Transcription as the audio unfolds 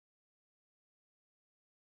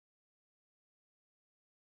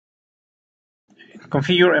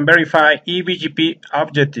Configure and verify eBGP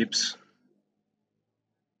objectives.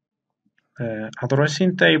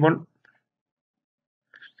 Addressing table,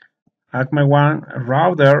 ACME1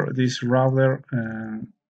 router, this router,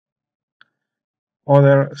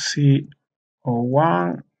 other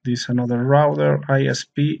C01, this another router,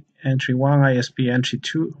 ISP entry 1, ISP entry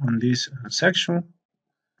 2 on this section,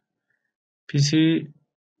 PC,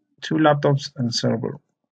 2 laptops and server.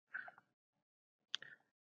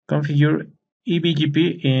 Configure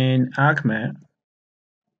eBGP in ACME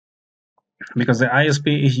because the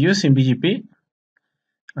ISP is using BGP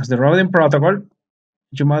as the routing protocol.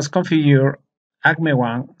 You must configure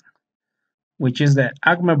ACME1, which is the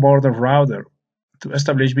ACME border router, to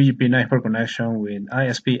establish BGP network connection with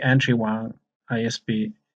ISP entry 1.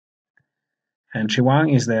 ISP entry 1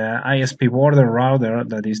 is the ISP border router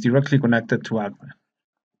that is directly connected to ACME.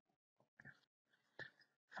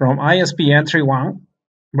 From ISP entry 1,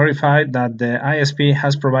 verify that the ISP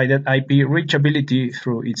has provided IP reachability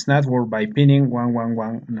through its network by pinning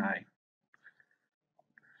 1119,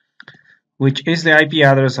 which is the IP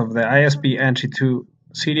address of the ISP entry 2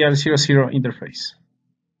 serial 00 interface.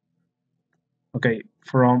 Okay,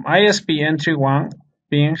 from ISP entry 1,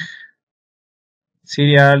 ping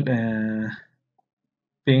serial 00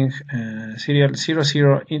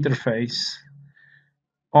 interface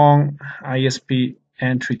on ISP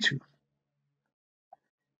entry 2.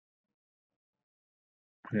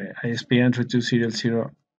 Okay, ISP entry 2 serial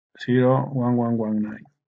 001119.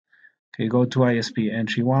 Okay, go to ISP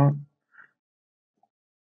entry 1.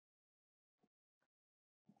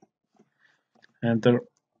 Enter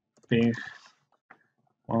ping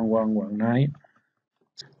 1119.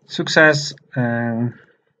 Success.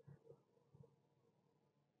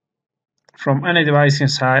 From any device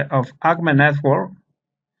inside of ACME network,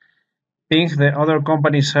 ping the other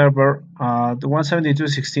company server at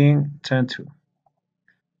 172.16.10.2.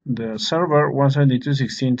 The server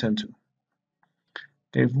 172.16.10.2.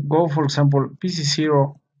 Okay, go for example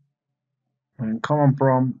PC0 and command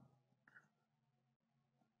prompt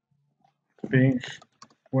ping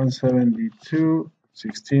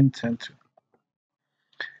 172.16.10.2.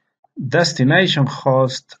 Destination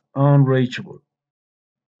host unreachable.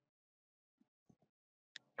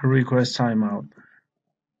 Request timeout.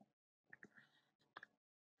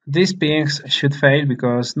 These pings should fail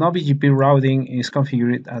because no BGP routing is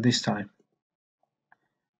configured at this time.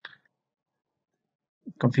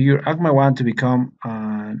 Configure ACME1 to become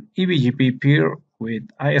an eBGP peer with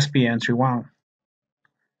ISP entry 1.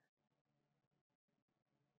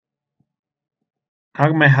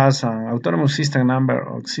 ACME has an autonomous system number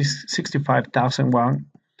of 65001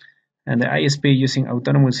 and the ISP using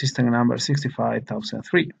autonomous system number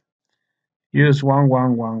 65003. Use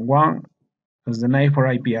 1111 as the neighbor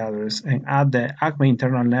IP address and add the ACME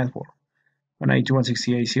internal network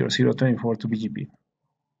 192.168.00.24 to BGP.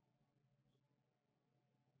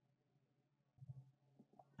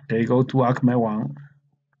 Okay, go to ACME1.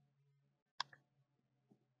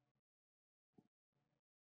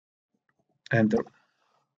 Enter.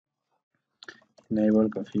 Enable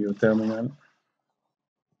configure terminal.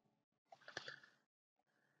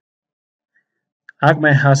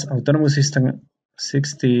 ACME has autonomous system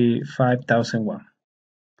 65001.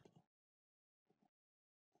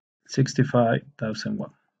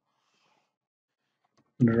 65001.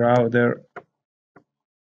 Router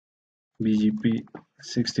BGP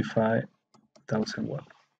 65001.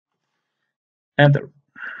 Enter.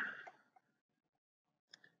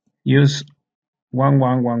 Use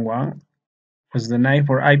 1111 as the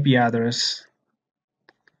neighbor IP address.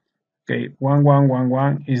 Okay,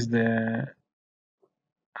 1111 is the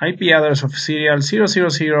IP address of serial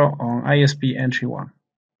 000 on ISP entry 1.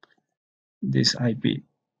 This IP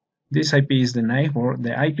is the neighbor,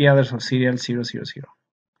 the IP address of serial 000.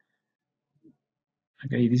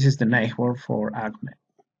 Okay, this is the neighbor for ACME.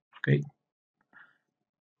 Okay,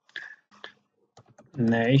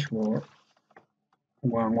 neighbor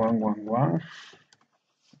 1111.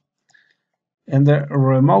 And the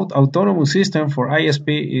remote autonomous system for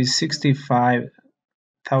ISP is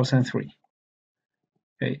 65003.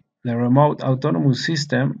 Okay, the remote autonomous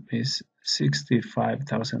system is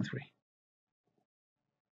 65003.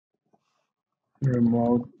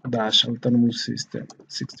 Remote dash autonomous system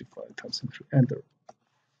 65003. Enter.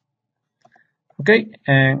 Okay,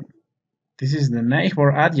 and this is the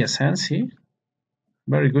neighbor adjacency.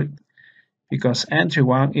 Very good, because entry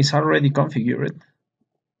 1 is already configured.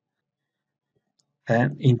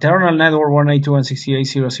 And internal network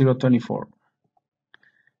 192.168.00.24.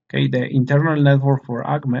 Okay, the internal network for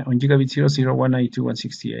ACME on gigabit 00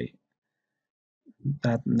 192.168.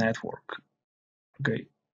 That network. Okay,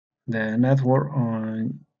 the network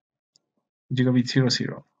on gigabit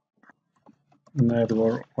 00,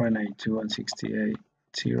 network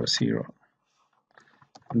 192.168.0.0,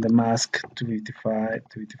 and the mask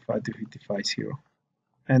 255.255.255.0.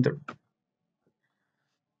 Enter,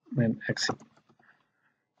 then exit.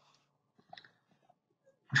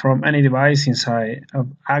 From any device inside of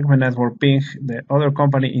Acme network ping the other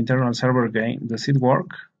company internal server again. Does it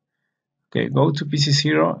work? Okay, go to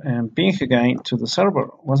PC0 and ping again to the server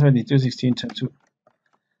 172.16.10.2.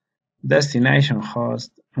 Destination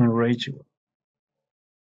host and ratio.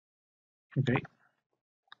 Okay,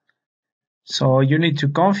 so you need to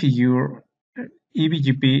configure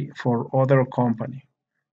eBGP for other company.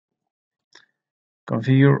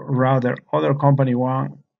 Configure router other company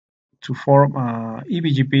 1 to form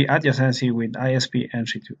eBGP adjacency with ISP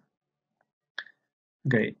entry 2.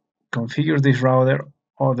 Okay, configure this router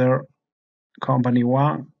other company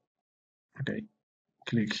 1. Okay,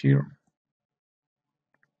 click here.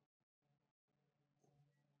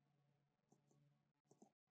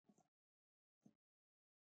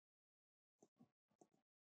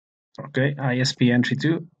 Okay, ISP entry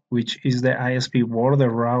 2, which is the ISP border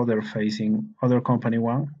router facing other company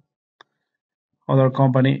 1. Other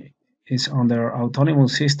company is under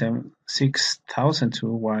autonomous system 6002,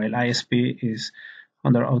 while ISP is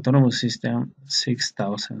under autonomous system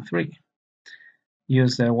 6003.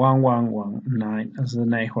 Use the 1119 as the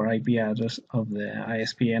network IP address of the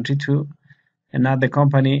ISP entry 2 and add the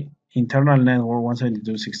company internal network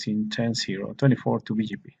 172.16.10.0.24 to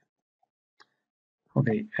BGP.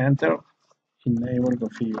 Okay, enter. Enable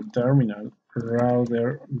configure terminal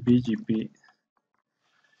router BGP.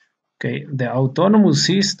 Okay, the autonomous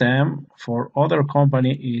system for other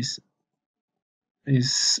company is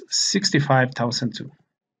 65,002.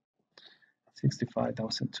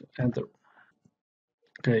 65,002. Enter.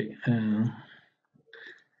 Okay,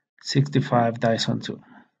 65,002.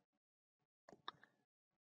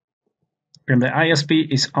 And the ISP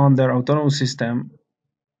is under autonomous system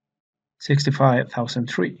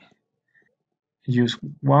 65,003. Use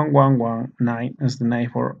 1119 as the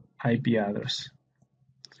network IP address.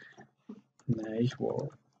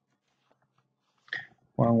 Network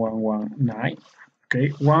 1119. Okay,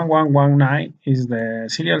 1119 is the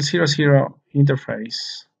serial 00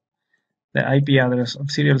 interface, the IP address of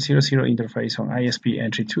serial 00 interface on ISP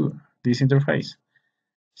entry 2. This interface,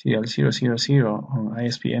 serial 000 on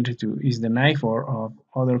ISP entry 2, is the network of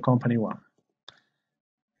other company 1.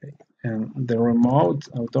 Okay. And the remote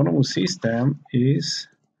autonomous system is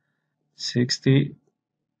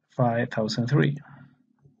 65,003.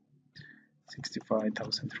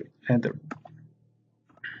 65,003. Enter.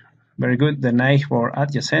 Very good. The network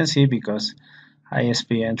adjacency, because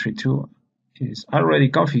ISP entry 2 is already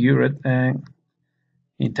configured, and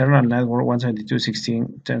internal network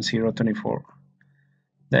 172.16.10.0.24.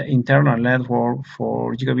 The internal network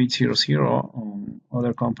for gigabit 00 on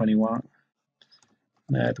other company 1.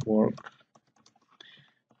 Network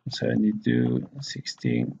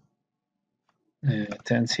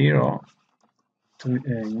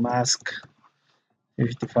 172.16.10.0 mask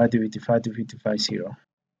 55.55.55.0.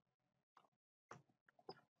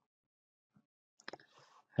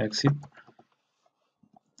 Exit.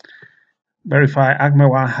 Verify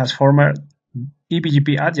ACME1 has former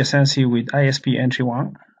eBGP adjacency with ISP entry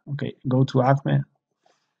 1. Okay, go to ACME,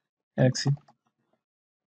 exit,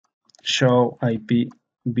 show IP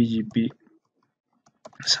BGP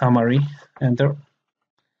summary, enter.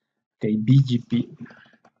 Okay, BGP.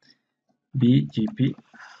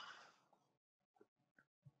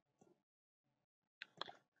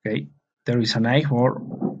 Okay, there is a network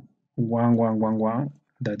 1111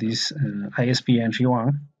 that is ISP entry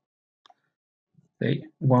 1. Okay,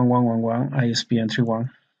 1111 ISP entry 1.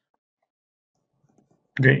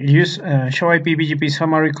 Okay, use show IP BGP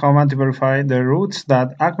summary command to verify the routes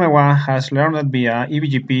that ACME1 has learned via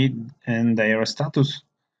eBGP and their status.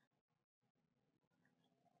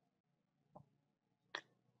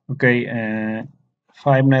 Okay,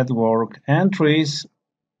 5 network entries,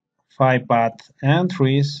 5 path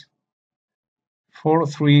entries,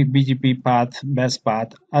 3 BGP path best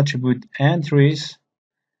path attribute entries,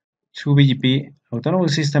 2 BGP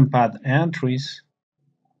autonomous system path entries,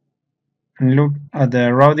 and look at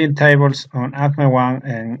the routing tables on ACME1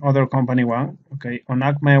 and other company 1. Okay, on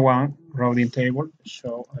ACME1 routing table,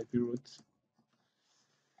 show IP routes.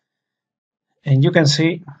 And you can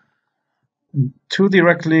see 2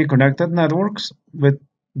 directly connected networks with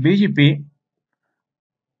BGP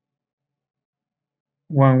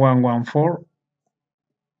 1114.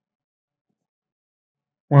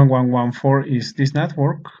 1114 is this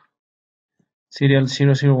network, serial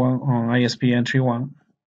 001 on ISP entry 1.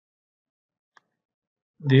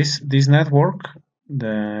 this network,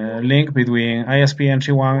 the link between ISP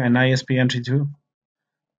entry 1 and ISP entry 2,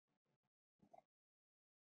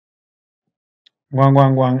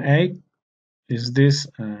 1118 is this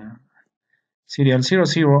serial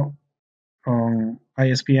 00 on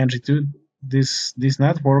ISP entry 2. This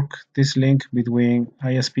network, this link between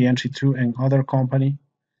ISP entry 2 and other company,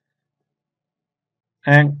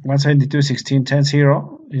 and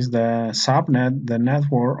 172.16.10.0 is the subnet, the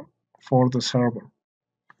network for the server.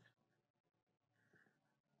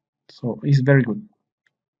 So it's very good.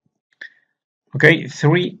 Okay,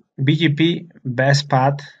 3 BGP best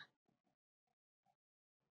path.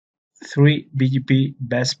 3 BGP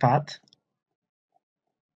best path.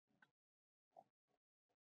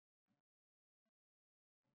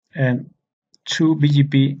 And 2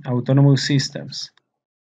 BGP autonomous systems.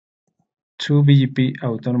 2 BGP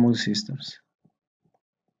autonomous systems.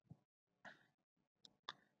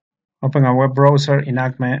 Open a web browser in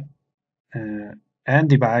Acme and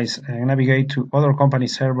device and navigate to other company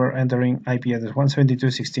server entering IP address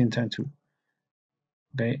 172.16.10.2.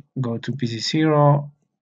 Okay, go to PC0,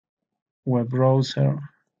 web browser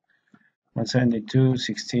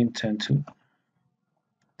 172.16.10.2.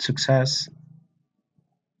 Success.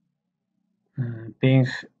 Ping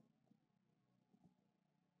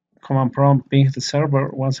command prompt ping the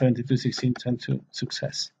server 172.16.10.2.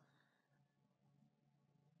 Success.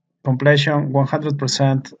 Completion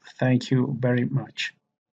 100%. Thank you very much.